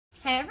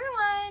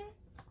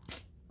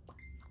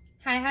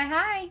hi,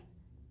 hi.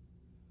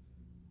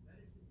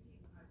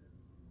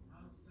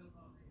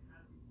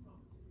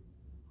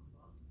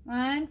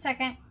 One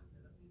second.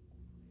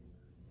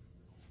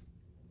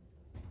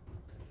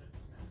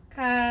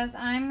 Because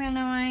I'm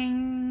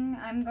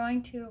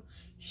going to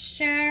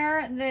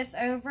share this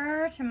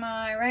over to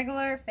my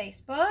regular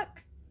Facebook.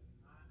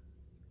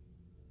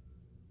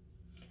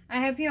 I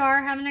hope you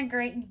are having a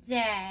great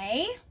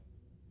day.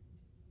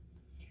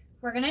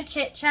 We're going to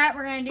chit chat.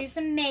 We're going to do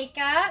some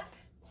makeup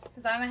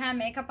because I haven't had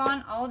makeup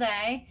on all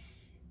day.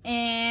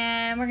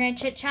 And we're going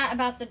to chit chat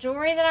about the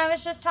jewelry that I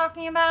was just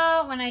talking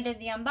about when I did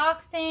the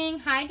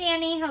unboxing. Hi,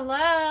 Danny.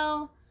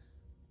 Hello.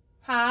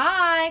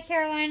 Hi,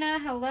 Carolina.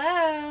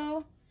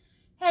 Hello.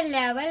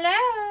 Hello,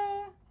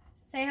 hello.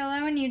 Say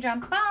hello when you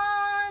jump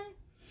on.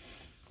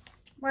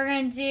 We're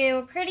going to do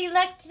a pretty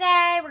look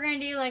today. We're going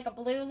to do like a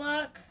blue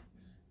look.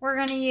 We're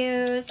going to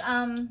use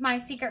my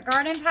Secret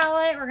Garden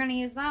palette. We're going to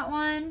use that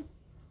one.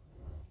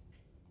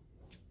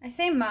 I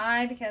say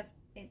my because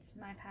it's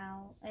my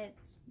palette.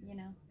 It's, you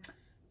know,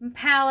 my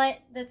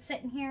palette that's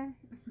sitting here.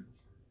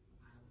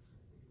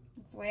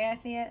 That's the way I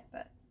see it.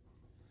 But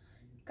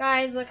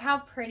guys, look how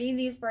pretty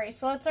these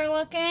bracelets are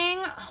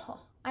looking.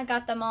 Oh, I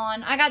got them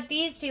on. I got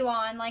these two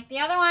on. Like the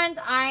other ones,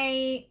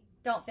 I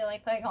don't feel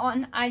like putting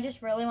on. I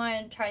just really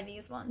wanted to try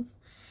these ones.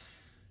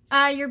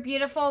 You're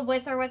beautiful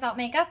with or without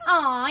makeup.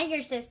 Aw,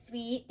 you're so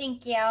sweet.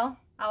 Thank you. Oh,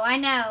 I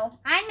know.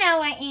 I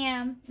know I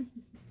am.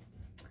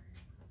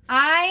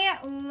 I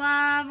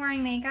love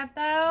wearing makeup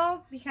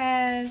though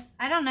because,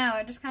 I don't know,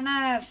 it just kind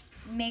of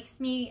makes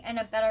me in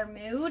a better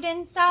mood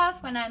and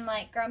stuff when I'm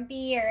like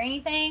grumpy or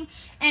anything.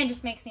 And it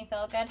just makes me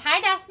feel good.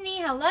 Hi,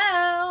 Destiny.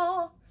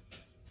 Hello.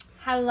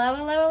 Hello,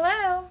 hello,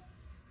 hello.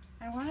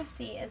 I want to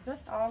see, is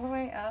this all the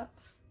way up?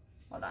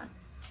 Hold on.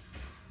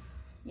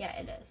 Yeah,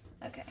 it is.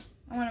 Okay.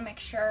 I want to make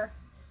sure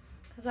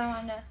because I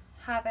want to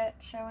have it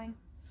showing.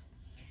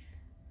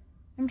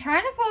 I'm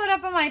trying to pull it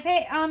up on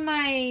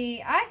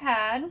my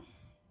iPad,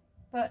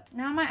 but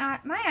now my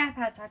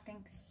iPad's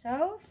acting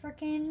so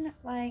freaking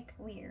like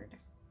weird.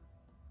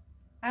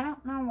 I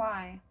don't know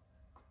why.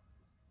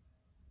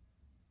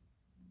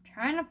 I'm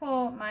trying to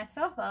pull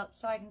myself up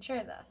so I can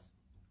share this.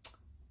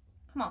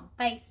 Come on,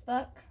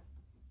 Facebook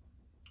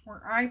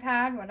or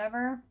iPad,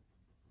 whatever.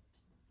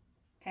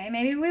 Okay,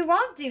 maybe we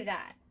won't do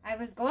that. I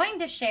was going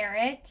to share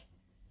it,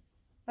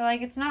 but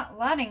like it's not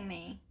letting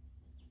me.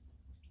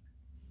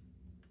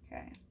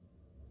 Okay,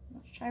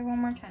 let's try one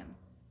more time.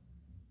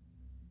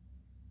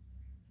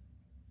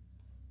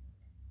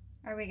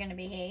 Are we gonna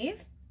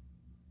behave?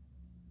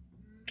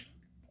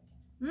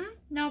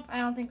 Nope, I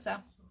don't think so.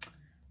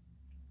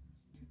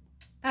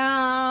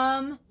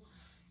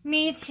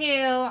 Me too.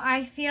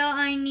 I feel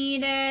I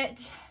need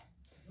it.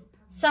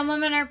 Some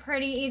women are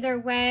pretty either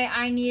way.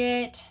 I need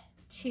it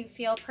to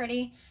feel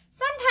pretty.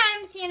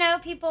 Sometimes, you know,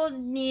 people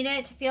need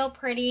it to feel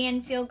pretty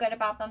and feel good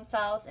about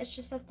themselves. It's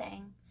just a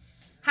thing.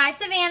 Hi,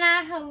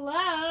 Savannah.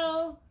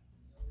 Hello.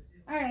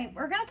 Alright,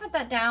 we're going to put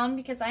that down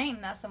because I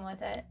ain't messing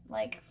with it.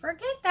 Like,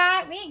 forget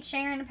that. We ain't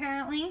sharing,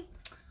 apparently.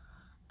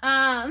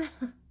 How's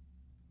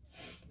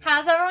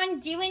everyone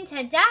doing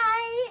today?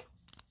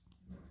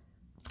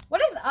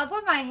 What is up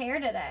with my hair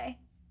today?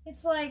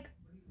 It's like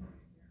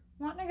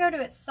wanting to go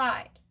to its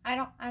side. I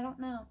don't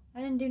know. I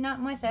didn't do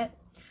nothing with it.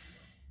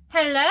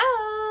 Hello.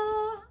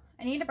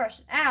 I need to brush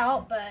it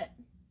out, but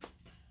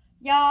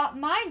y'all,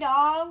 my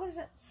dogs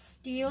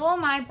steal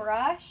my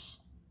brush.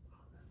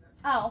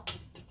 Oh,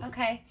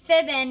 okay.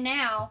 Fibbing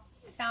now.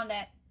 I found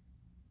it.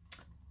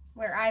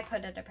 Where I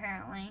put it,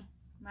 apparently.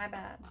 My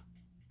bad.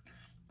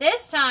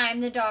 This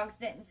time, the dogs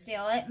didn't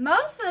steal it.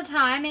 Most of the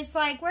time, it's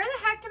like, where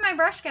the heck did my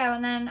brush go?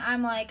 And then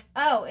I'm like,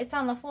 oh, it's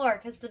on the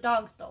floor because the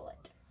dog stole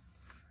it.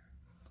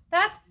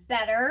 That's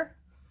better.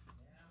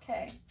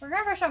 Okay, we're going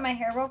to brush out my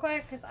hair real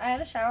quick because I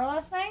had a shower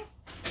last night.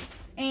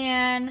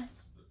 And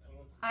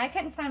I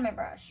couldn't find my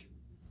brush.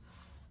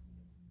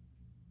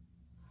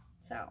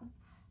 So.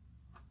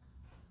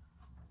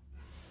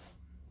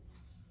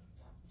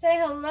 Say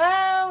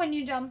hello when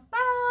you jump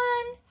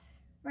on.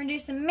 We're going to do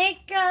some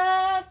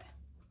makeup.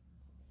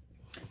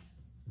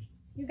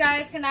 You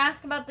guys can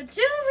ask about the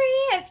jewelry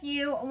if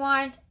you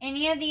want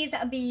any of these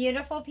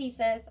beautiful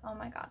pieces. Oh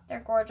my god,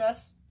 they're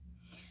gorgeous.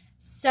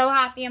 So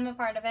happy I'm a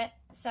part of it.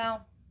 So,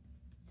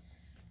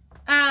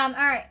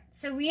 alright.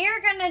 So we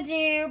are going to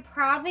do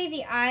probably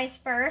the eyes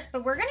first,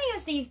 but we're going to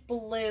use these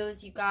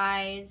blues, you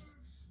guys.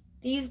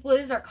 These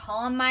blues are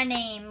calling my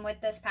name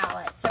with this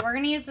palette. So we're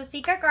going to use the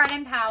Secret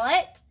Garden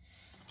palette.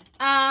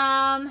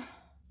 I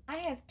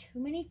have too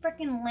many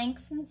freaking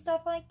links and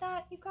stuff like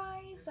that, you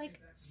guys. Like,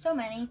 so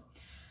many.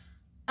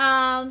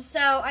 So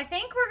I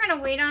think we're going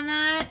to wait on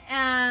that,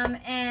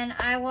 and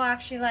I will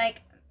actually,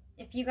 like,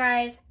 if you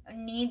guys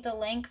need the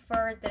link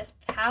for this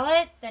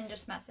palette, then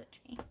just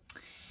message me.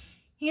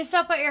 You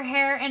still put your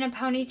hair in a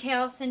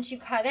ponytail since you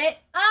cut it?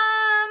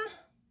 I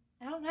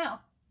don't know.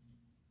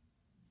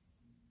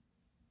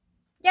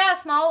 Yeah, a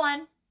small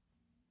one.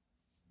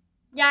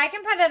 Yeah, I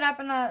can put it up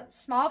in a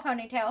small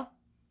ponytail.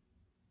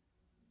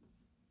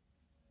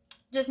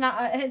 Just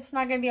not, it's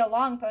not going to be a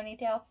long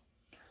ponytail.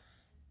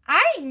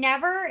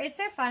 it's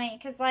so funny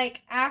because,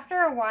 like, after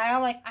a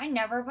while, like, I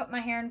never put my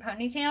hair in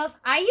ponytails.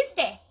 I used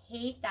to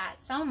hate that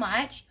so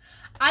much.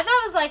 I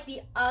thought it was, like,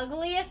 the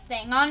ugliest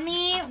thing on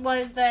me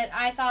was that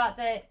I thought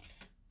that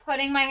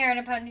putting my hair in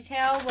a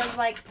ponytail was,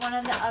 like, one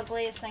of the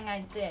ugliest thing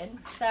I did.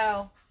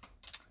 So,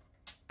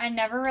 I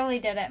never really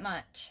did it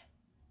much.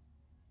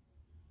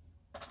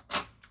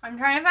 I'm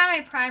trying to find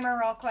my primer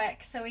real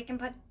quick so we can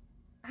put,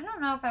 I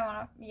don't know if I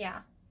want to,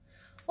 yeah.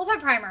 We'll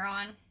put primer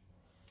on.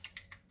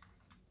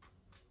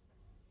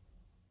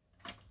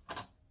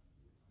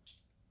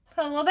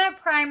 Put a little bit of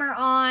primer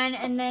on,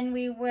 and then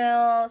we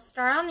will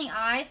start on the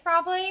eyes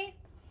probably.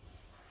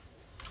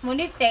 We'll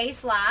do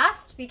face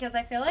last because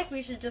I feel like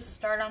we should just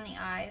start on the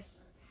eyes.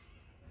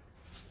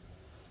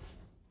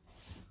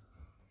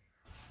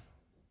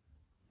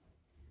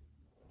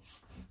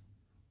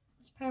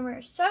 This primer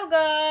is so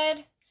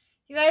good.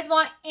 You guys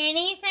want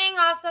anything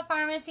off the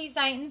pharmacy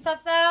site and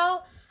stuff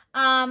though,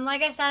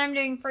 like I said, I'm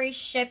doing free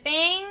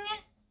shipping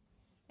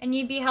and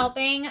you'd be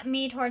helping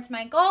me towards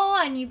my goal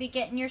and you'd be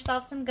getting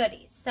yourself some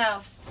goodies.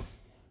 So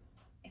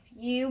if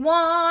you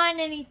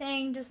want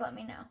anything, just let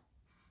me know.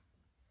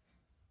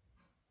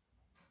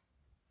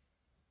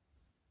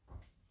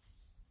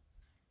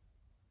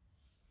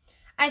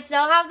 I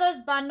still have those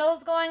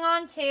bundles going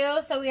on too.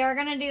 So we are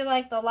going to do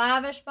like the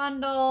Lavish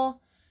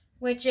bundle,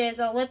 which is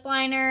a lip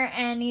liner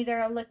and either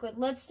a liquid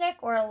lipstick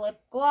or a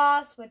lip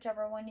gloss,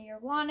 whichever one you're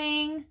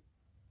wanting.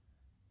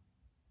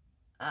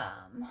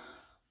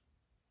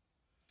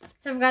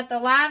 So we've got the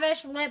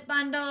Lavish lip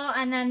bundle,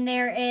 and then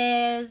there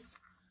is,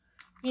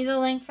 need the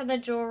link for the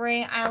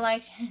jewelry. I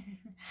liked,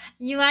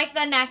 you like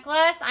the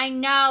necklace? I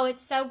know,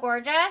 it's so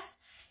gorgeous.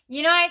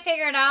 You know, I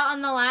figured out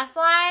on the last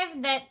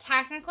live that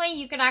technically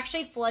you could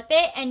actually flip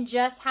it and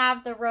just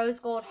have the rose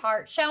gold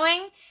heart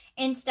showing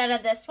instead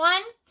of this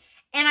one.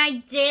 And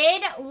I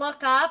did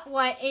look up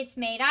what it's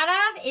made out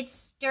of. It's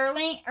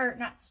sterling, or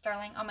not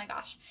sterling, oh my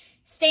gosh.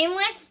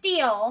 Stainless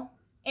steel.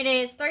 It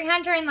is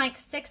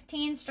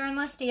 316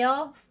 stainless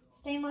steel.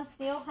 Stainless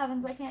steel,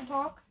 heavens, I can't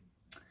talk.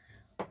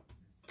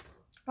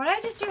 What did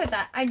I just do with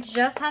that? I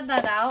just had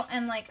that out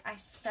and like I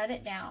set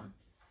it down.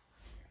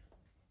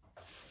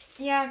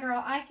 Yeah,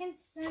 girl, I can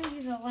send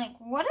you the link.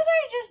 What did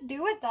I just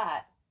do with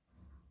that?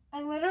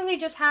 I literally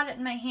just had it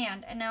in my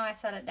hand and now I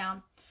set it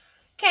down.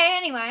 Okay,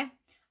 anyway.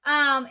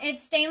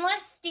 It's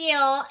stainless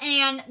steel,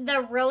 and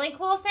the really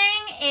cool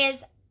thing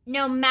is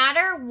no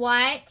matter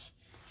what,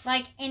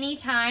 like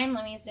anytime,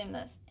 let me zoom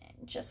this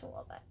in just a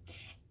little bit.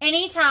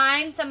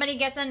 Anytime somebody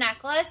gets a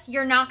necklace,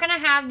 you're not going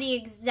to have the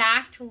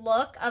exact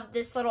look of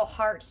this little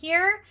heart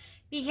here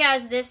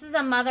because this is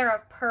a mother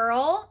of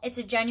pearl. It's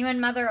a genuine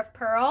mother of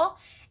pearl,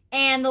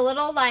 and the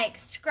little like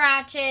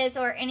scratches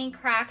or any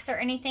cracks or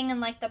anything in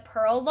like the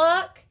pearl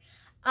look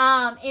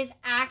is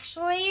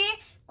actually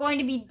going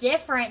to be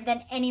different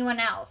than anyone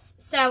else.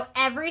 So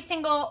every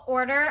single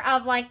order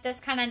of like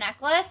this kind of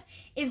necklace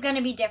is going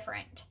to be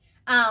different.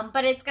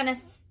 But it's going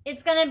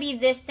to be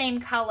this same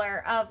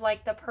color of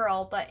like the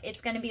pearl, but it's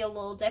going to be a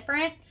little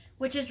different,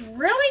 which is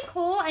really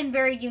cool and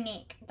very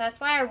unique. That's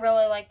why I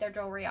really like their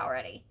jewelry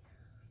already.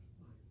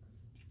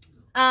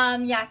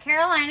 Yeah,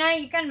 Carolina,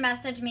 you can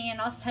message me and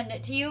I'll send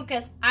it to you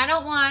because I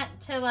don't want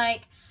to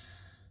like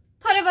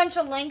put a bunch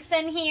of links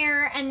in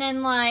here and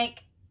then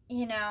like,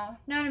 you know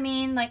what I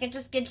mean? Like, it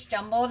just gets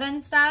jumbled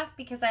and stuff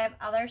because I have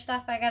other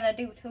stuff I gotta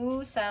do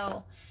too,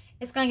 so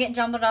it's gonna get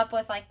jumbled up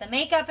with, like, the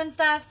makeup and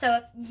stuff. So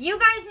if you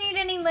guys need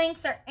any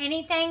links or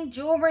anything,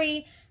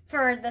 jewelry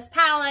for this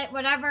palette,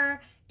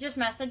 whatever, just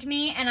message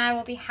me, and I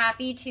will be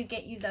happy to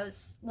get you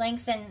those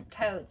links and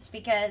codes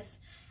because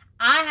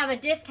I have a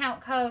discount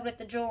code with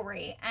the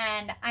jewelry,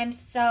 and I'm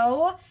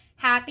so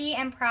happy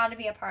and proud to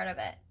be a part of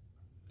it.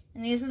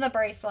 And these are the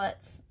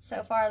bracelets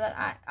so far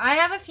that I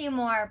have a few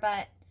more,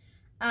 but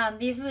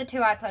these are the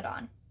two I put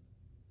on.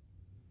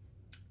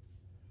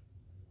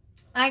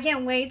 I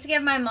can't wait to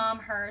give my mom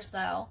hers,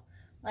 though.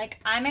 Like,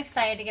 I'm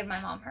excited to give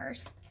my mom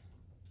hers.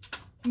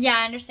 Yeah,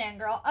 I understand,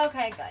 girl.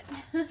 Okay,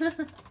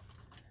 good.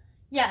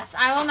 Yes,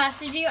 I will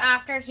message you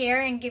after here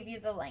and give you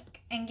the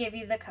link and give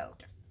you the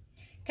code.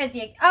 Because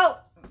you... Oh!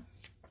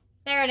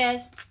 There it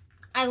is.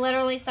 I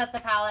literally set the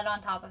palette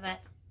on top of it.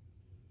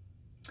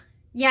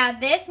 Yeah,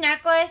 this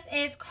necklace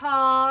is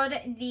called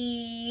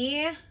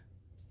the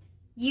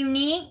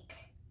Unique...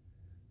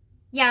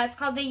 Yeah, it's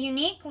called the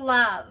Unique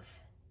Love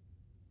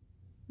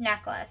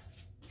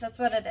necklace. That's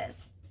what it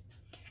is.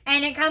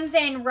 And it comes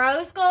in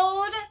rose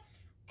gold,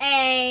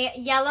 a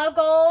yellow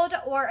gold,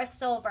 or a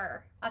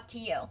silver. Up to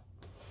you.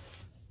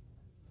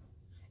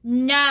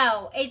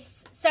 No,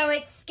 it's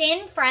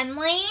skin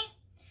friendly.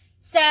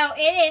 So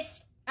it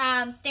is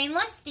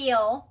stainless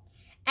steel,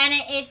 and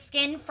it is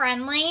skin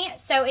friendly.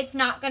 So it's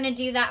not going to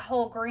do that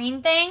whole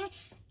green thing.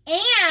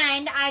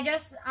 And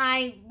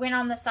I went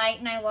on the site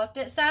and I looked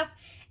at stuff.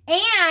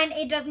 And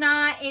it does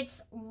not,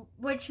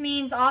 which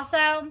means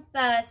also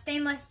the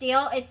stainless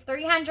steel, it's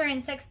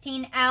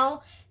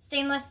 316L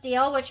stainless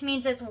steel, which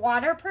means it's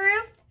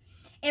waterproof.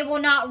 It will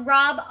not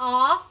rub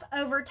off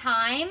over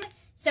time.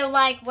 So,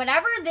 like,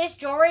 whatever this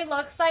jewelry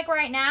looks like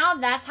right now,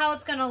 that's how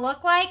it's going to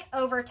look like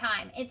over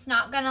time. It's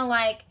not going to,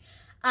 like,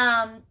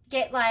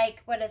 get,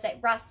 like, what is it,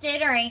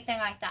 rusted or anything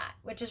like that,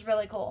 which is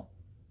really cool.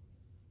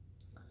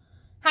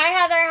 Hi,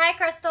 Heather. Hi,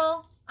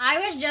 Crystal.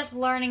 I was just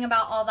learning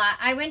about all that.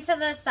 I went to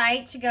the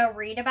site to go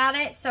read about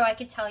it so I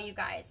could tell you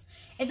guys.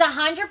 It's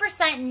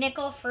 100%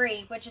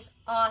 nickel-free, which is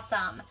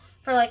awesome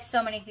for, like,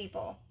 so many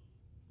people.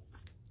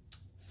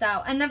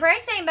 So, and the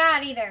price ain't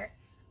bad either.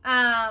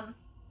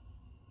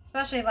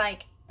 Especially,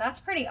 like, that's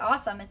pretty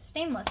awesome. It's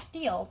stainless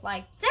steel.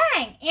 Like,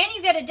 dang! And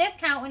you get a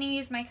discount when you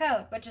use my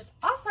code, which is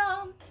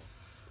awesome.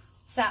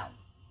 So, all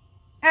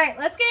right,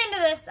 let's get into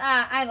this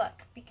eye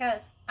look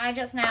because I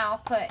just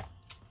now put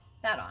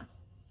that on.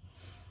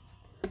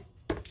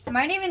 I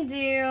might even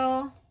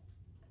do...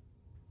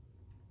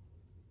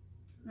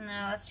 No,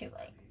 that's too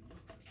late.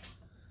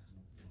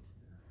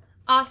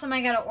 Awesome,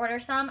 I gotta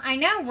order some. I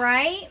know,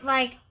 right?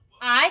 Like,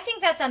 I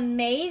think that's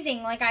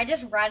amazing. Like, I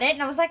just read it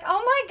and I was like,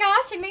 oh my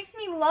gosh, it makes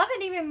me love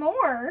it even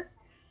more.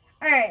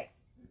 All right.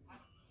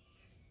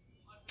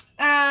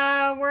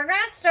 We're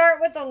going to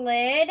start with the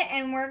lid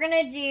and we're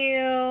going to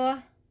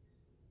do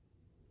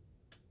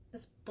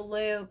this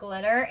blue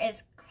glitter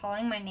is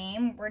calling my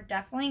name. We're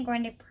definitely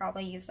going to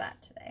probably use that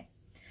today.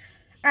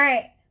 All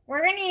right.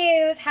 We're going to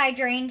use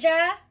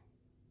hydrangea.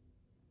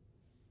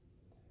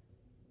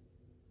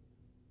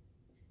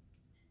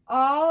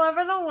 All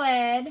over the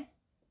lid.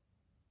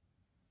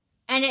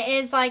 And it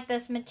is like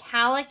this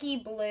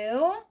metallic-y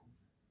blue.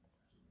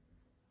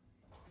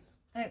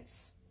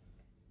 It's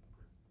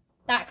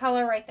that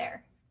color right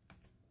there.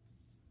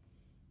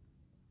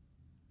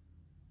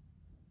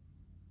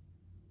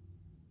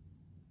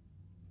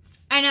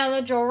 I know,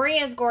 the jewelry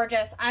is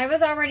gorgeous. I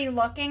was already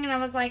looking and I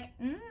was like,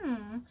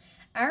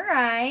 all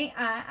right,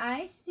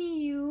 I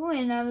see you.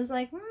 And I was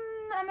like,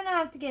 I'm going to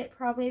have to get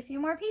probably a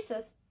few more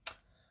pieces.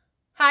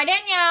 Hi,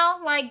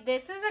 Danielle. Like,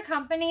 this is a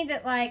company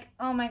that, like,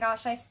 oh my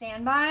gosh, I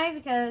stand by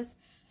because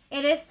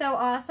it is so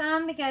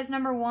awesome because,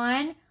 number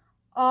one,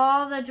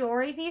 all the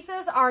jewelry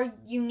pieces are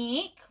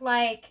unique,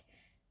 like,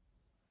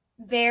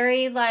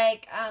 very,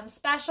 like,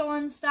 special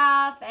and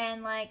stuff,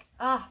 and, like,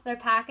 oh, their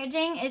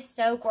packaging is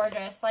so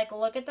gorgeous. Like,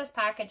 look at this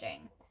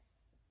packaging.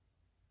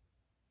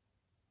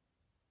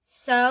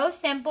 So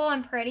simple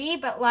and pretty,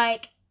 but,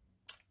 like,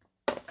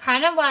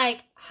 kind of,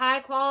 like, high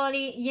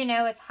quality, you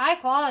know, it's high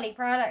quality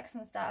products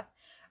and stuff.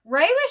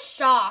 Ray was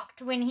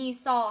shocked when he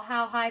saw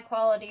how high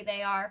quality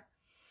they are.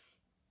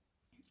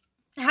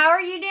 How are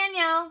you,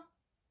 Danielle?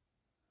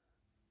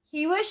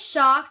 He was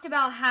shocked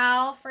about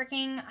how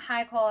freaking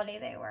high quality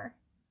they were.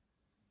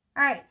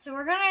 Alright, so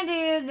we're going to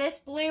do this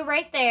blue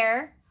right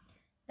there.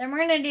 Then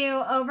we're going to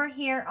do over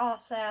here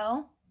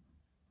also.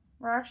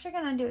 We're actually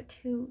going to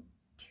do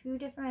two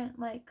different,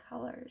 like,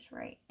 colors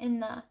right in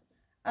the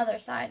other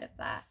side of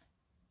that.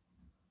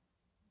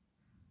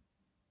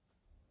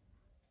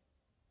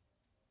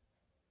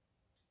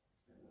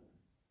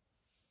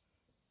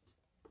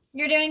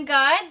 You're doing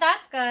good?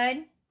 That's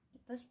good.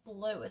 This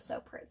blue is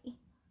so pretty.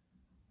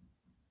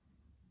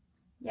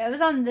 Yeah, I was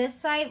on this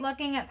site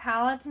looking at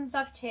palettes and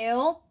stuff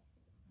too.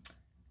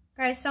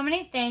 Guys, so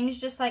many things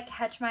just like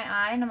catch my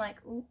eye and I'm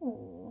like,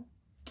 ooh.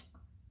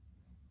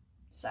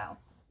 So,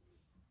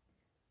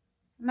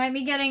 might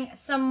be getting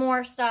some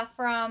more stuff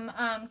from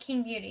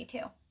King Beauty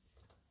too.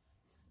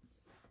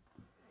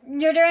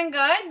 You're doing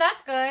good?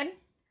 That's good.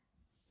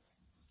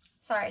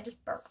 Sorry, I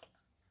just burped.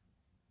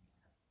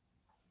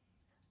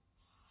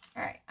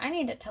 Alright, I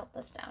need to tilt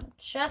this down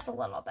just a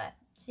little bit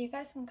so you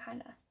guys can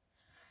kind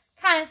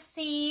of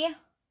see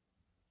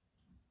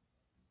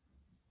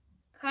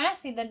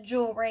the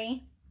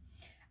jewelry.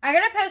 I'm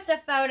going to post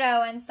a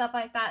photo and stuff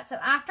like that. So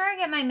after I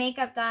get my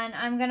makeup done,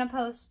 I'm going to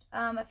post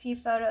a few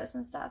photos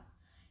and stuff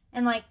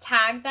and like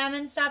tag them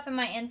and stuff in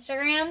my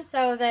Instagram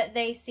so that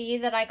they see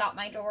that I got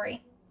my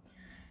jewelry.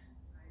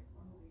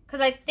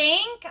 Because I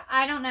think,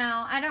 I don't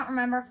know, I don't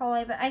remember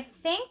fully, but I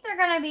think they're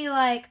going to be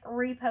like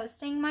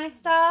reposting my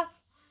stuff.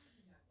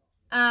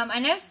 I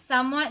know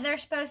somewhat they're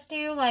supposed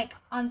to, like,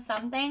 on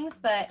some things,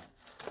 but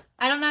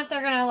I don't know if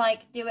they're going to,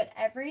 like, do it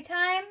every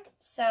time,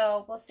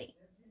 so we'll see.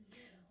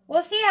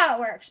 We'll see how it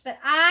works, but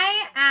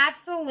I've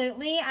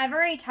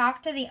already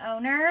talked to the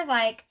owner,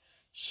 like,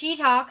 she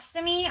talks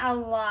to me a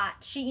lot.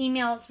 She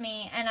emails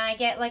me, and I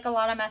get, like, a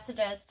lot of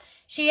messages.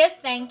 She has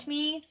thanked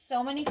me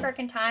so many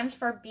freaking times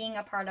for being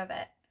a part of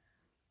it.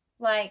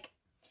 Like,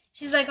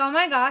 she's like, oh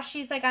my gosh,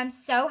 she's like, I'm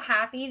so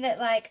happy that,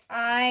 like,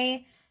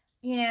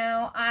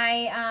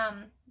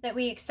 that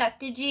we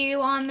accepted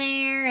you on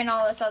there and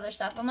all this other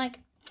stuff. I'm like,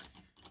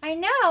 I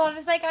know. I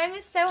was like, I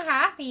was so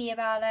happy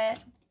about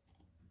it.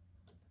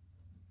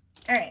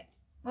 All right,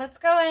 let's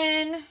go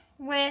in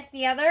with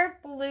the other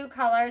blue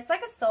color. It's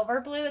like a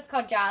silver blue. It's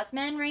called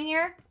Jasmine right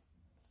here.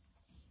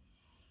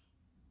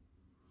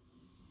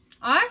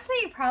 Honestly,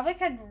 you probably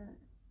could,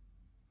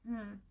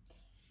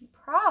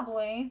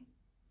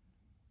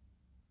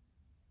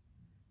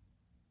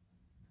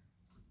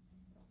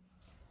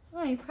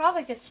 well, you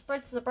probably could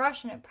spritz the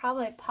brush and it'd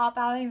probably pop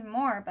out even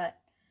more, but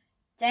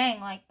dang,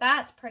 like,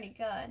 that's pretty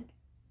good.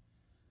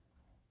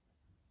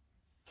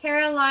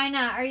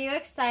 Carolina, are you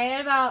excited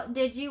about,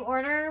 did you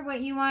order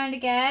what you wanted to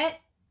get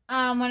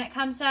when it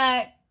comes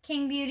to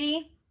King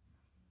Beauty?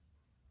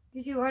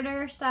 Did you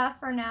order stuff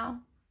or no?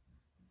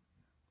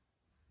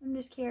 I'm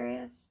just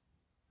curious.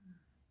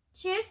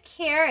 Just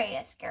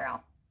curious,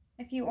 girl,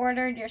 if you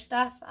ordered your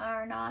stuff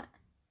or not.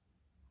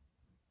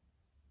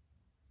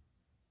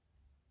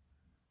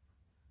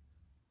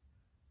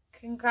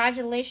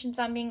 Congratulations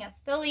on being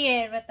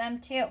affiliated with them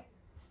too.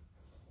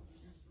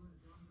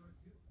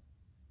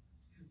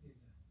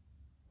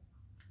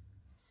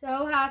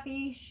 So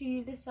happy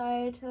she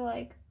decided to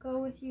like go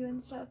with you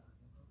and stuff.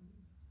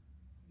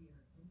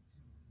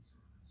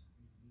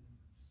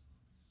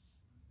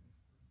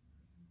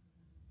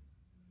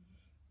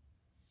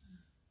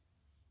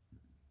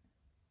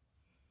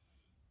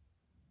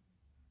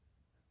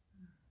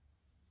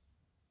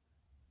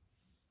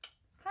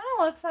 It kind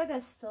of looks like a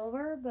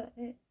silver, but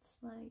it's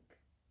like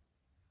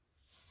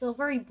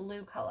silvery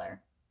blue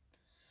color.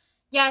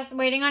 Yes,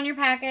 waiting on your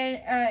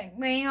package.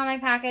 Waiting on my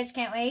package.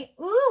 Can't wait.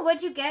 Ooh,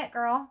 what'd you get,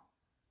 girl?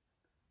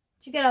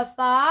 Did you get a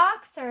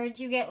box or did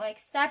you get like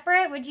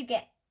separate? What'd you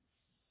get?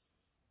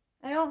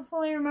 I don't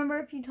fully remember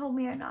if you told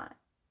me or not.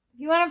 If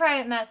you want to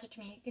private message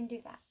me, you can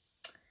do that.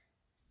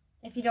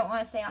 If you don't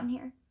want to say on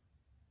here.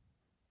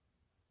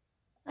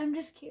 I'm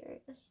just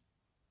curious.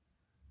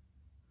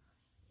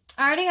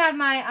 I already have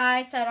my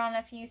eye set on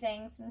a few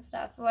things and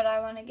stuff, what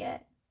I want to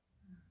get.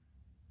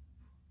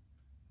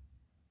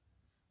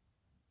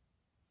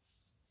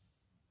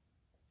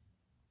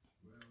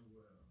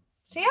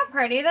 See how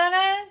pretty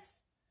that is?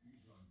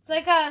 It's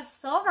like a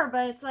silver,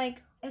 but it's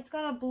like, it's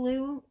got a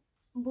blue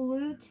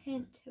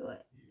tint to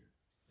it.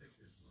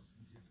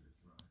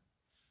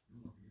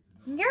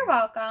 You're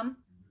welcome.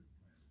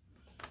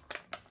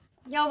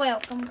 You're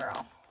welcome,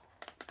 girl.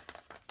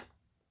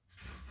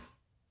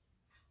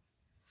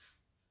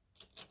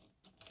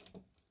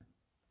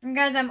 And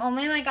guys, I'm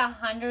only like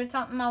 100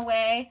 something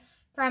away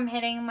from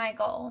hitting my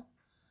goal.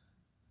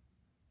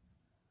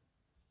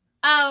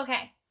 Oh,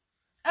 okay.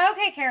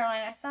 Okay,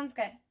 Carolina. Sounds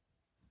good.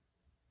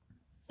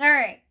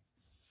 Alright.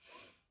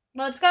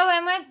 Let's go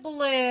in with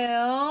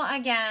blue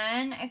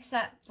again,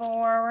 except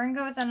for we're going to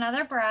go with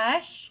another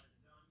brush.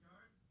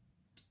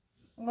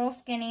 A little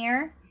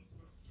skinnier.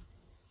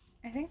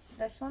 I think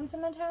this one's a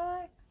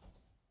metallic.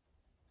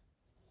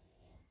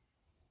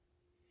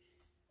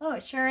 Oh,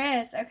 it sure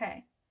is.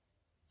 Okay.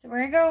 So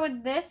we're going to go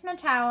with this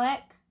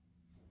metallic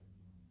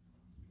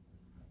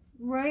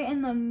right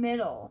in the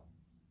middle.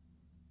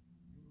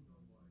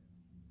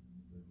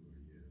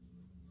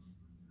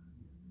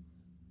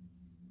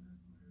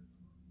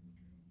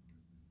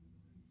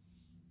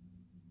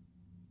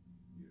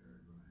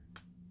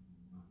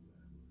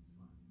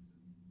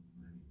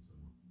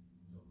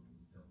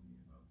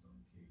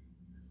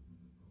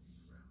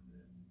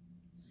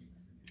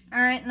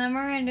 Alright, and then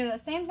we're going to do the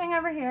same thing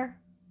over here.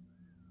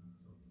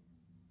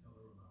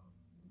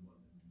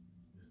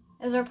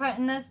 Is we're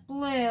putting this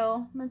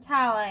blue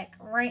metallic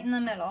right in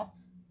the middle.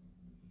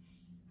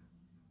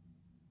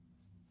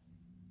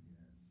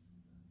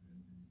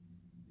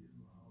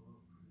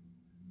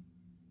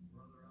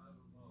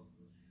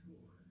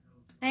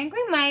 I think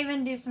we might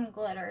even do some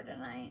glitter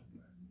tonight.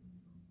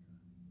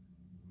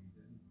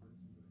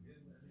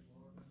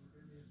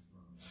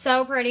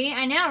 So pretty.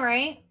 I know,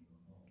 right?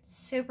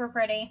 Super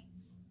pretty.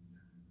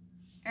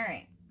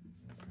 Alright.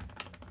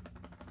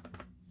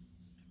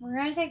 We're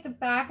going to take the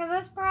back of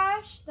this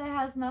brush that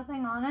has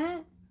nothing on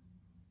it.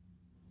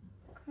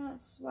 Kind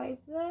of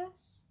swipe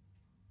this.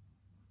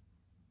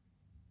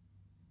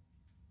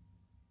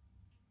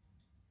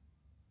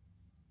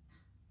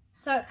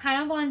 So it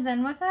kind of blends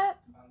in with it.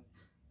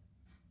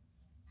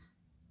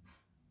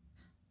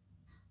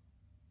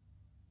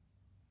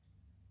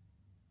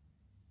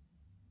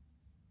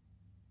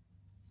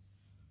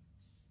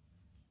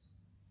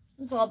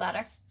 It's a little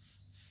better.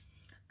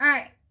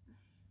 Alright.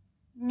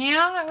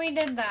 Now that we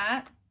did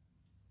that,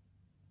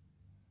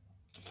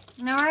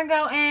 now we're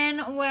going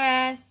to go in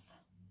with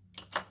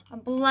a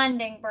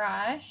blending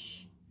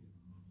brush.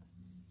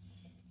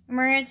 And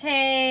we're going to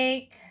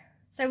take,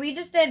 so we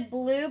just did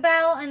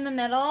Bluebell in the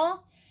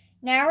middle.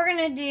 Now we're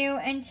going to do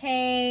and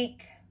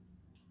take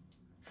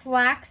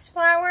Flax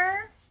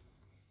Flower.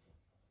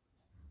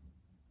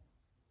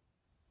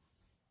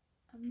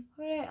 And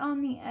put it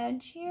on the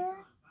edge here.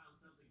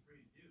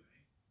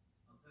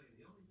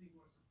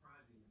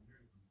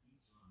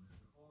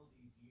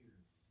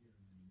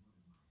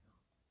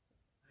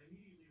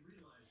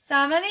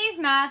 Some of these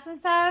mats and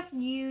stuff,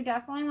 you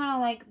definitely want to,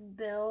 like,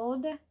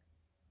 build.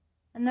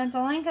 And that's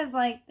only because,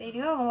 like, they do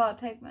have a lot of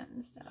pigment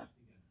and stuff.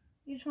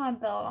 You just want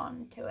to build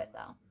onto it,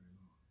 though.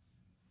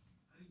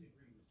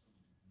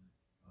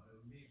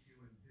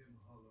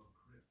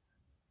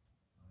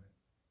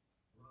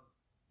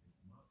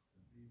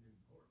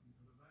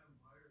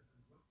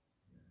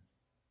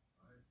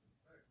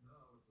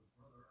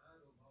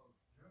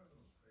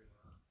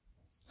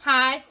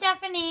 Hi,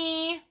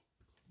 Stephanie.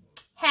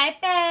 Hey,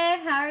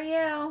 babe. How are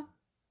you?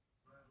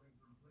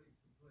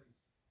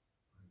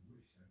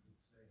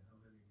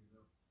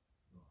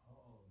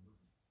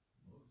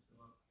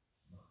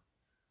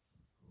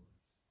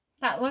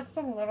 That looks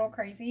a little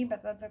crazy,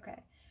 but that's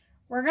okay.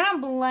 We're going to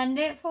blend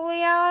it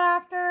fully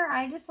out after.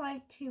 I just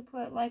like to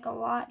put like a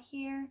lot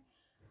here.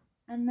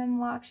 And then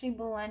we'll actually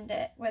blend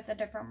it with a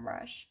different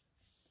brush.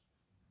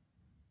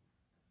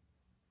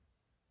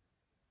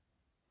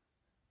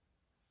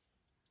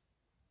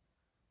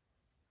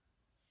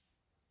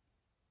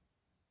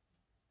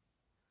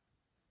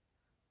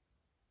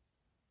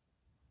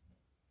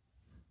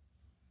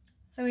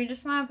 So we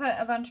just want to put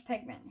a bunch of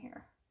pigment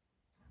here.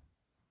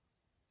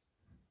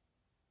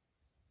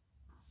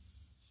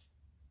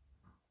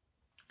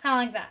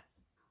 Kind of like that.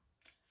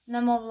 And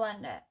then we'll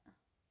blend it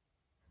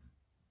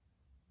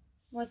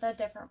with a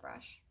different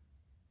brush.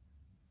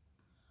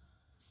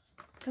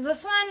 Because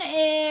this one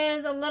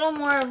is a little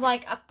more of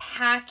like a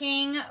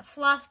packing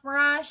fluff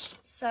brush.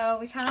 So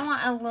we kind of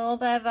want a little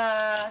bit of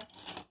a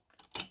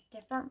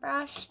different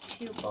brush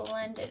to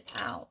blend it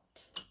out.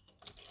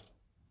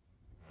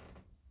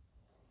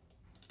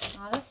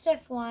 Not a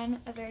stiff one,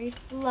 a very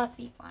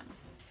fluffy one.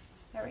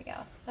 There we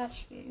go. That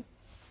should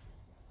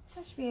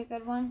be a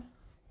good one.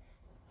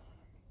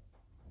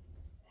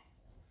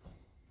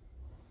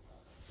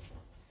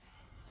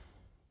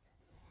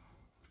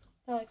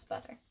 That looks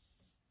better.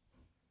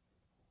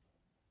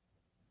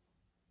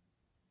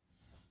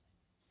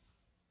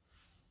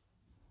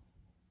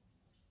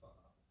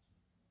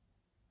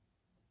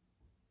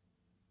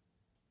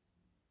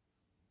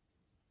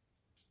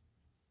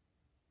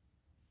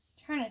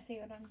 Trying to see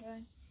what I'm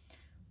doing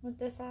with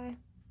this eye.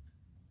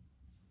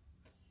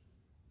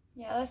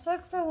 Yeah, this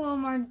looks a little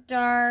more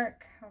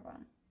dark. Hold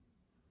on.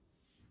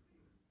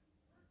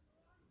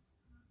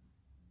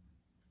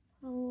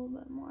 A little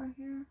bit more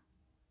here.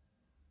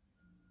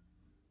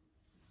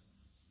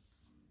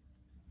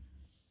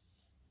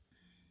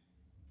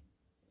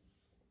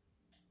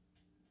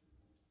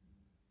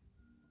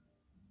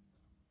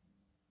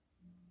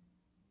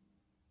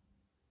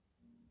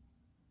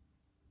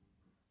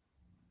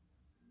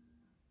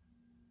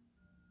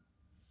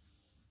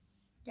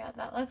 Yeah,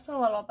 that looks a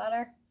little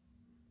better.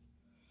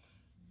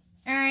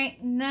 Alright,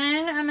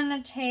 then I'm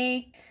going to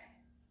take...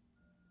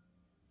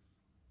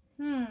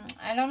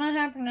 I don't know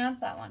how to pronounce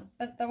that one,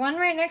 but the one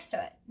right next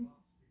to it.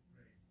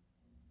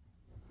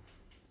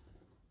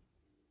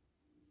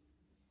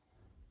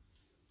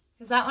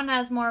 Because that one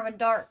has more of a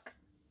dark.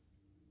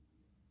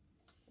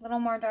 A little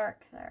more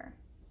dark there.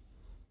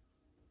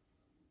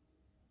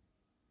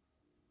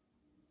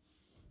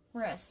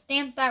 We're going to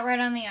stamp that right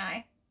on the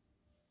eye.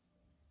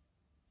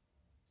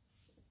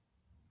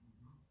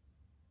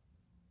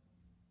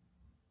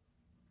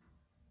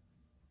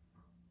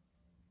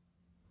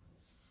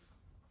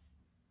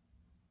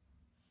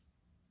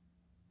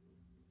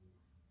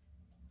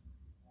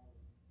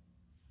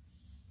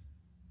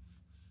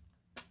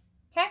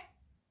 Okay.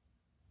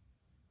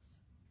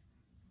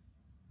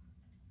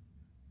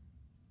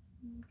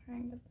 I'm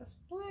trying to get this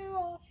blue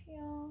off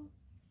here.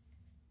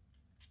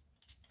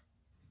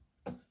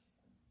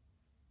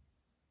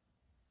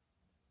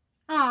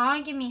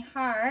 Aw, give me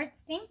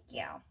hearts. Thank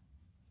you.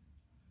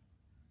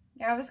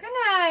 Yeah, I was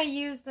gonna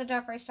use the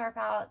Jeffree Star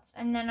palettes,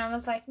 and then I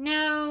was like,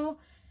 no,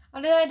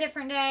 I'll do that a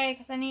different day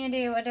because I need to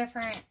do a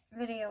different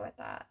video with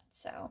that.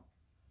 So.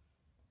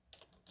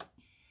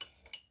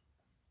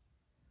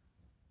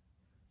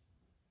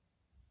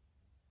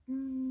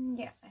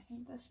 Yeah, I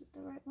think this is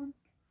the right one.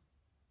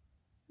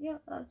 Yeah,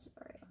 that's the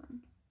right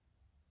one.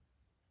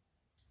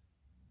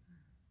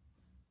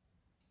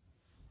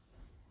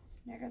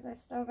 Yeah, because I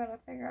still gotta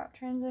figure out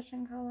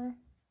transition color.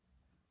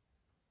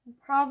 I'll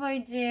probably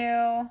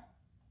do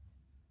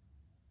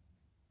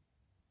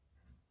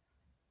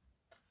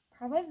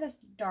this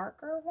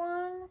darker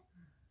one.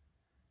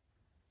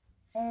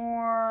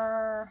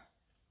 Or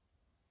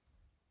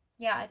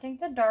yeah, I think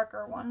the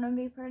darker one would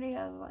be pretty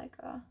as like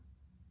a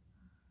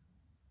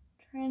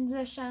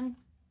transition.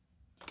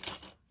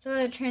 So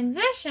the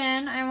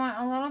transition, I want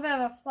a little bit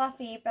of a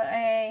fluffy, but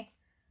a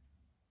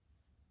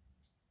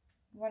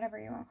whatever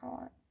you want to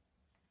call it.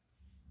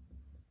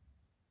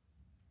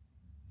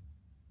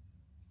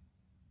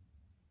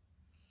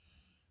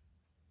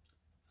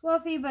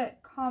 Fluffy but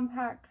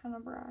compact kind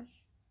of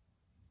brush.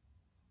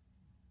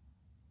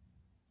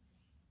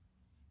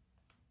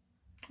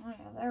 Oh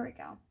yeah, there we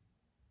go.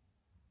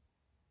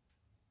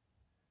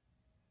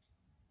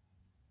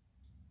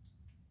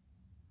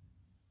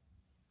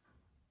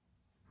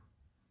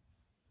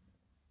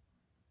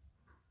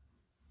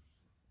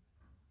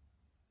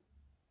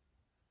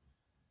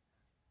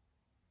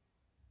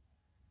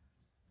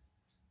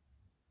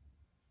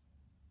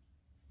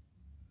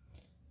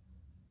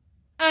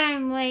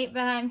 I'm late,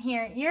 but I'm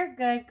here. You're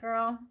good,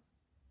 girl.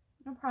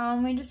 No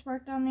problem. We just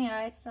worked on the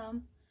eyes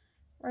some.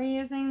 We're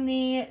using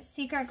the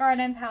Secret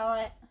Garden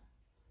palette.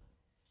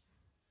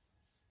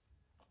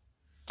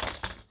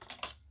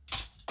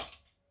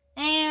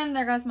 And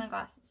there goes my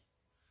glasses.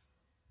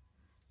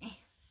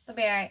 They'll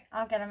be alright.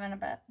 I'll get them in a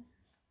bit.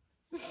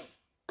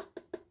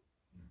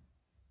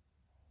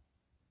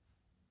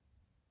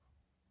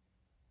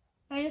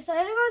 I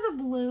decided to go with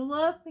a blue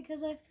look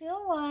because I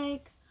feel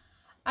like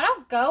I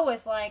don't go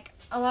with, like,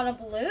 a lot of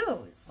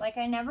blues. Like,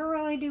 I never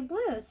really do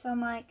blues. So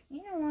I'm like,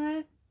 you know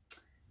what?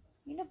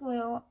 I need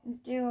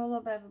do a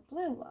little bit of a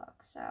blue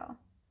look. So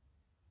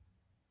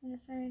I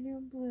decided to do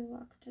a blue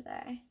look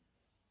today.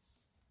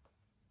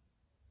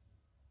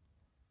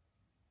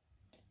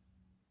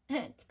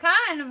 It's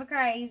kind of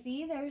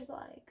crazy. There's,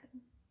 like...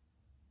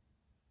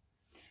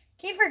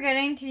 Keep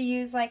forgetting to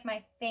use, like,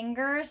 my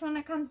fingers when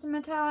it comes to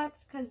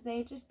metallics, because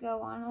they just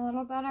go on a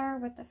little better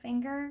with the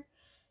finger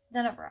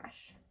than a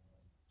brush.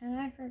 And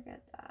I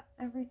forget that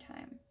every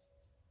time.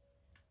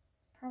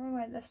 Probably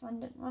why this one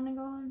didn't want to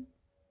go on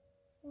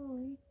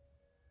fully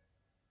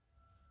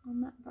on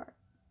that part.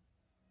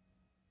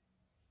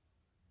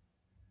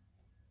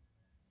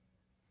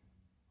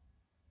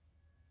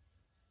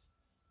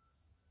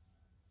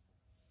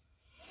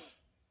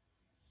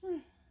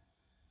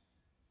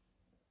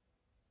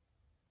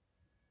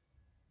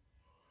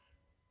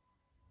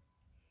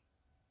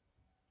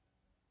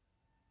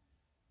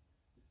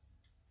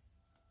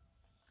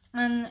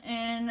 And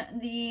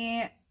in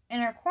the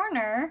inner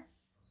corner,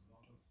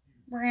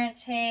 we're going to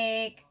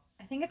take,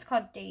 I think it's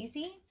called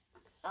Daisy.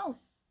 Oh.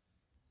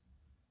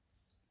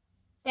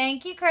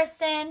 Thank you,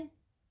 Kristen.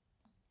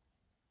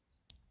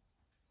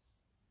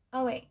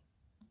 Oh, wait.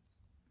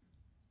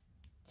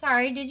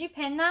 Sorry, did you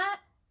pin that?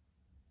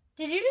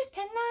 Did you just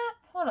pin that?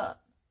 Hold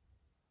up.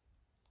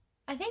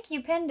 I think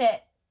you pinned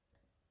it.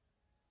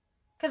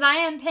 Because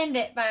I unpinned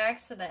it by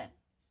accident.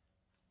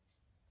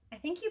 I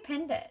think you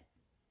pinned it.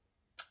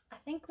 I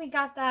think we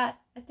got that.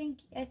 I think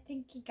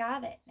you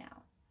got it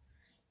now.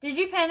 Did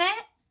you pin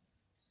it?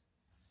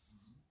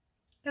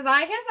 Because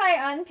I guess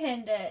I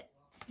unpinned it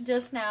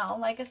just now,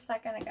 like a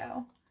second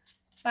ago,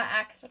 by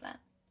accident.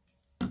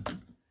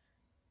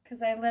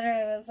 Because I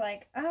literally was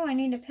like, oh, I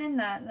need to pin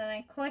that. And then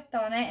I clicked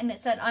on it and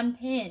it said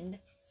unpinned.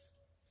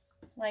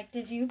 Like,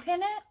 did you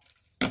pin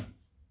it?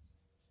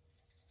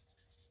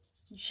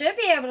 You should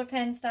be able to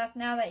pin stuff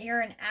now that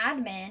you're an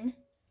admin.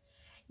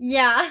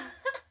 Yeah.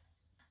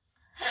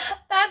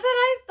 That's what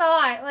I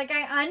thought. Like,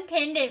 I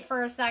unpinned it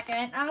for a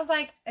second. I was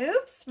like,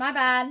 oops, my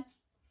bad.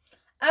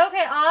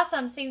 Okay,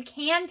 awesome. So you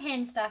can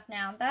pin stuff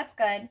now. That's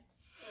good.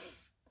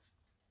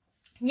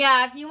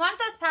 Yeah, if you want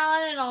this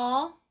palette at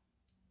all,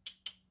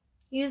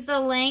 use the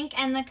link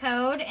and the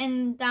code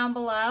down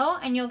below,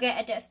 and you'll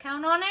get a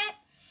discount on it.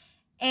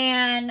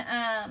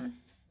 And,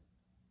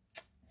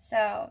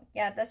 so,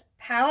 yeah, this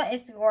palette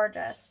is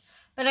gorgeous.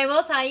 But I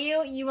will tell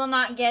you, you will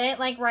not get it,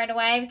 like, right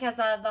away because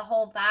of the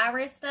whole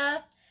virus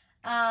stuff.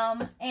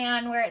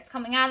 And where it's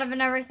coming out of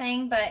and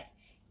everything, but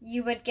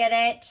you would get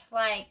it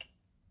like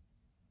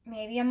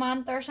maybe a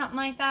month or something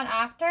like that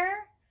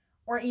after,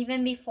 or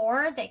even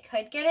before. They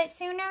could get it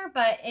sooner,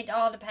 but it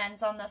all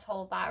depends on this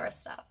whole virus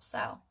stuff.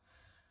 So,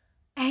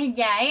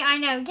 yay, I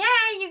know,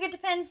 yay, you get to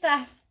pin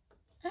stuff.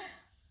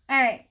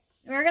 Alright,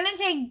 we're gonna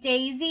take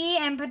Daisy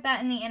and put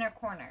that in the inner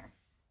corner.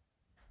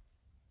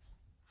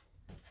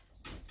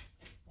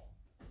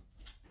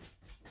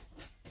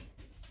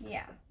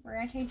 Yeah, we're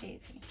gonna take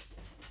Daisy.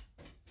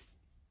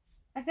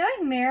 I feel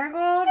like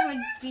Marigold would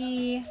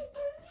be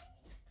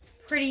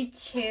pretty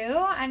too.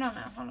 I don't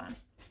know. Hold on.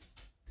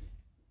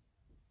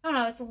 Oh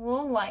no, it's a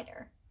little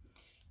lighter.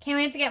 Can't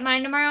wait to get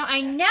mine tomorrow.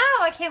 I know.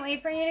 I can't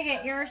wait for you to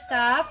get your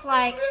stuff.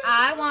 Like,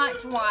 I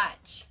want to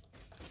watch.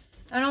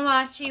 I want to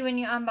watch you when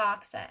you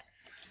unbox it.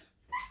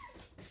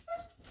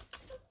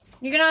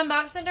 You're going to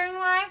unbox it during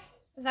live?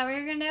 Is that what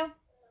you're going to do?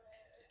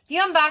 If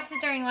you unbox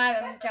it during live,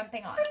 I'm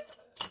jumping on.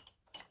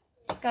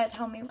 Just got to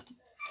tell me when.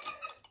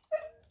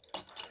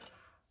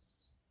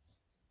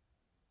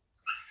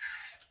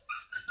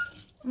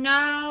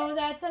 No,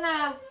 that's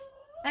enough.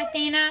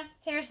 Athena,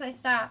 seriously,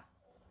 stop.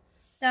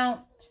 Don't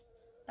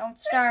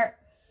start.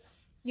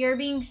 You're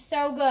being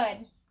so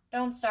good.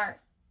 Don't start.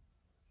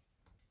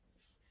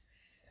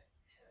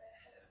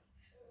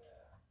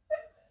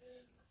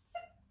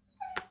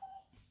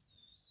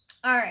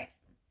 All right.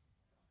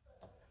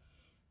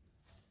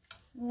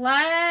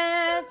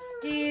 Let's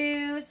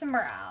do some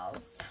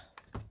brows.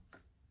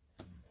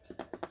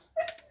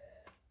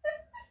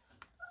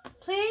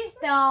 Please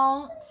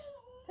don't.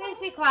 Please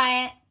be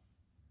quiet.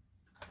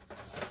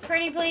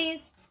 Pretty,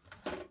 please.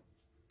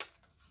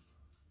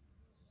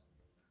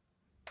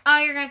 Oh,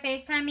 you're going to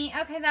FaceTime me?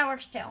 Okay, that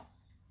works too.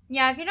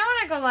 Yeah, if you don't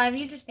want to go live,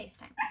 you just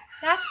FaceTime me.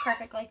 That's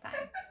perfectly fine.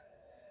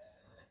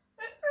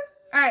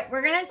 Alright,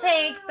 we're going to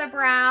take the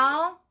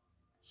brow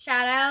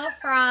shadow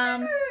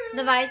from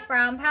the Vice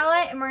Brown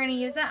palette, and we're going to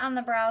use it on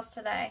the brows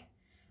today.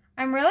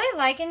 I'm really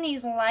liking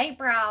these light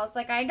brows.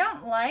 Like, I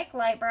don't like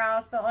light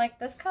brows, but, like,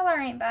 this color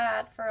ain't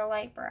bad for a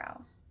light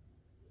brow.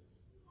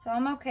 So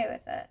I'm okay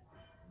with it.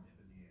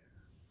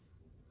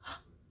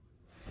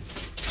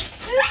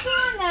 Who's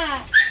doing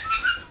that?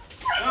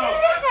 No. Who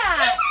did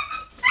that?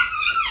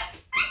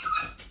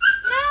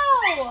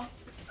 No!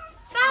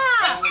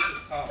 Stop!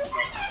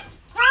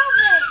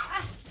 Probably.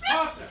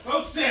 Kasha,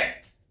 go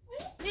sit!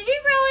 Did you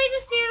really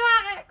just do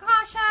that,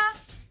 Kasha?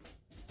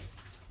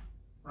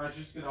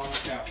 Precious, get on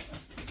the couch.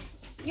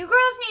 You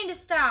girls need to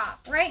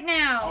stop right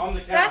now. On the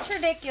couch. That's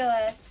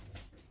ridiculous.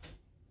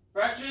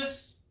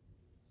 Precious,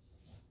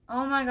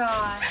 Oh my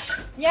gosh.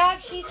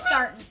 Yep, she's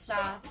starting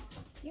stuff.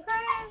 You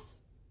guys.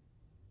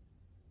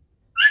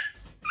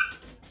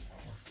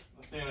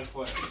 Athena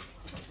quit.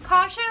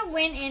 Kasha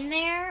went in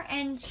there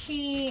and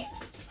she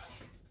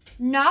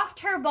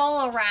knocked her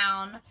bowl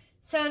around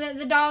so that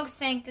the dogs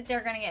think that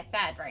they're going to get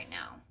fed right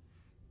now.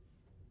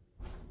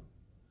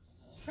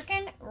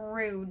 Freaking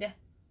rude.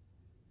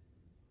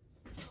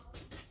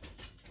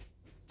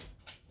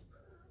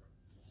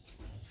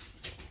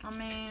 I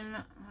mean,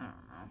 I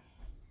don't know.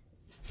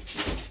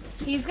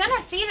 He's going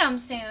to feed them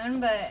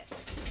soon, but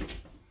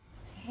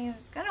he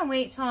was going to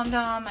wait till I'm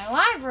done on my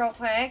live real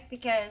quick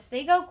because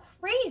they go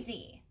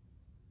crazy.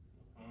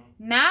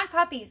 Mad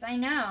puppies, I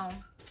know.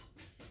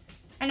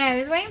 I know,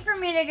 he was waiting for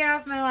me to get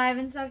off my live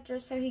and stuff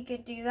just so he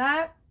could do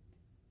that.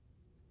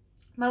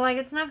 But, like,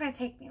 it's not going to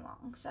take me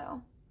long,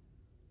 so.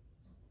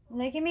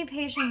 They can be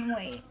patient and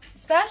wait.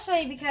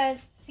 Especially because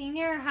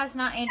Senior has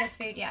not ate his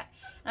food yet.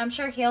 And I'm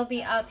sure he'll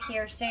be up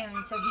here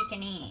soon so he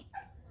can eat.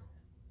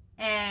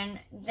 And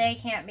they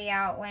can't be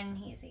out when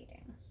he's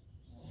eating.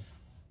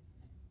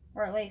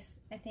 Or at least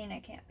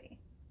Athena can't be.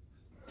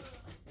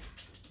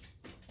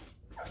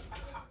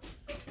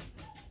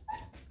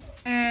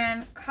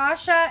 And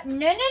Kasha,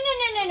 no.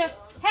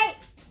 Hey,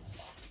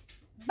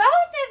 both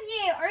of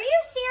you, are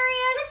you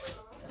serious?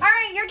 All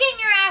right, you're getting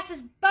your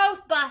asses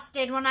both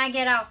busted when I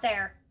get out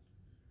there.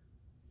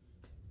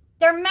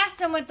 They're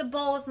messing with the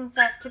bowls and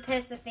stuff to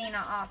piss Athena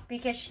off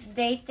because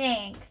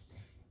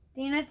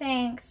Athena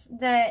thinks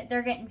that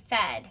they're getting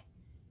fed,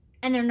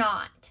 and they're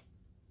not.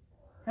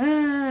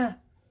 Ugh.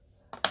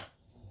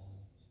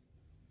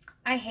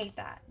 I hate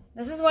that.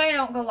 This is why I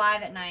don't go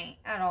live at night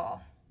at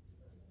all.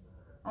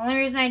 Only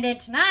reason I did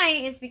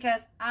tonight is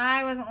because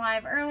I wasn't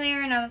live earlier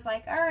and I was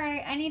like,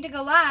 alright, I need to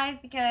go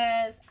live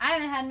because I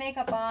haven't had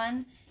makeup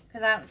on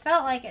because I haven't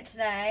felt like it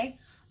today.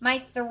 My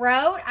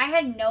throat, I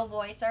had no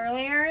voice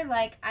earlier.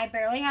 Like, I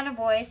barely had a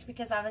voice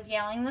because I was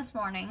yelling this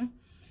morning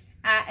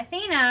at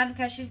Athena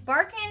because she's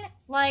barking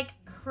like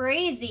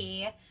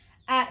crazy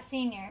at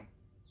Senior.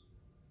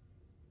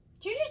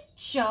 Did you just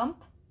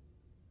jump?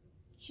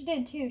 She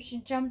did too. She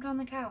jumped on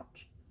the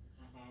couch.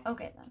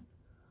 Okay then.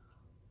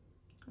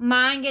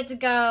 Mine get to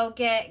go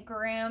get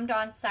groomed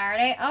on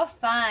Saturday. Oh,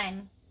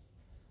 fun.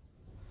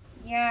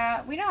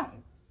 Yeah, we don't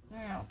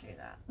do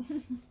that.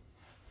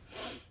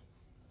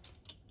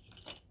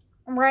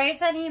 Ray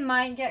said he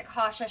might get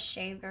Kasha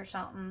shaved or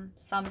something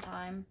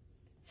sometime.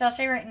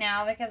 Especially right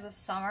now because it's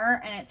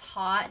summer and it's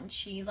hot and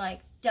she,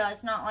 like,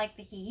 does not like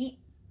the heat.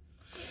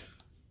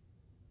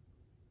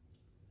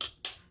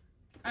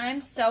 I'm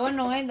so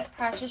annoyed that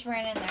Precious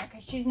ran in there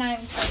because she's not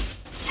even trying.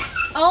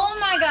 Oh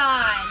my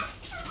god.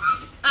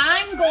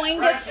 I'm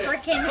going to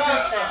freaking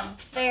hit them.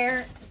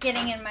 They're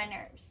getting in my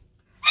nerves.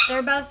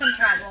 They're both in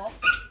trouble.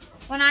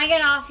 When I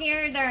get off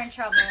here, they're in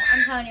trouble.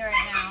 I'm telling you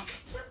right now.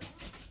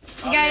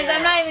 You guys,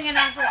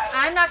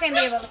 I'm not gonna be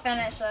able to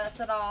finish this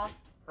at all.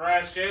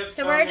 Precious,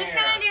 so we're just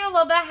gonna do a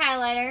little bit of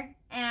highlighter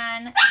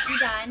and be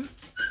done.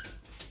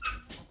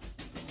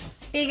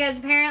 Because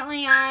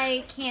apparently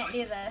I can't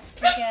do this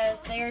because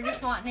they're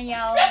just wanting to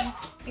yell and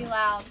be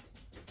loud.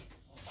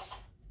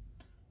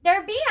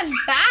 They're being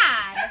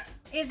bad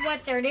is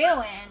what they're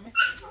doing.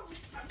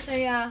 So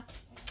yeah.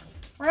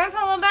 We're gonna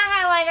put a little bit of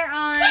highlighter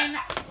on.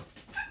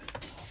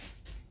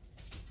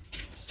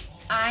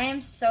 I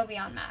am so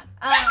beyond mad.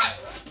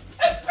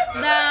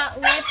 The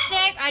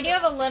lipstick, I do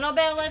have a little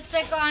bit of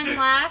lipstick on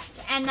left,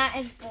 and that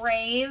is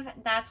Brave.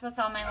 That's what's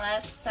on my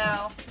lips,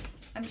 so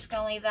I'm just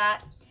gonna leave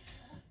that.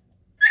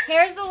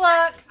 Here's the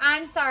look.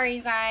 I'm sorry,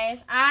 you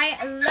guys.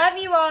 I love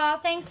you all.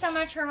 Thanks so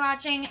much for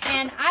watching,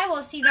 and I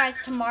will see you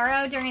guys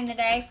tomorrow during the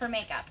day for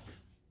makeup.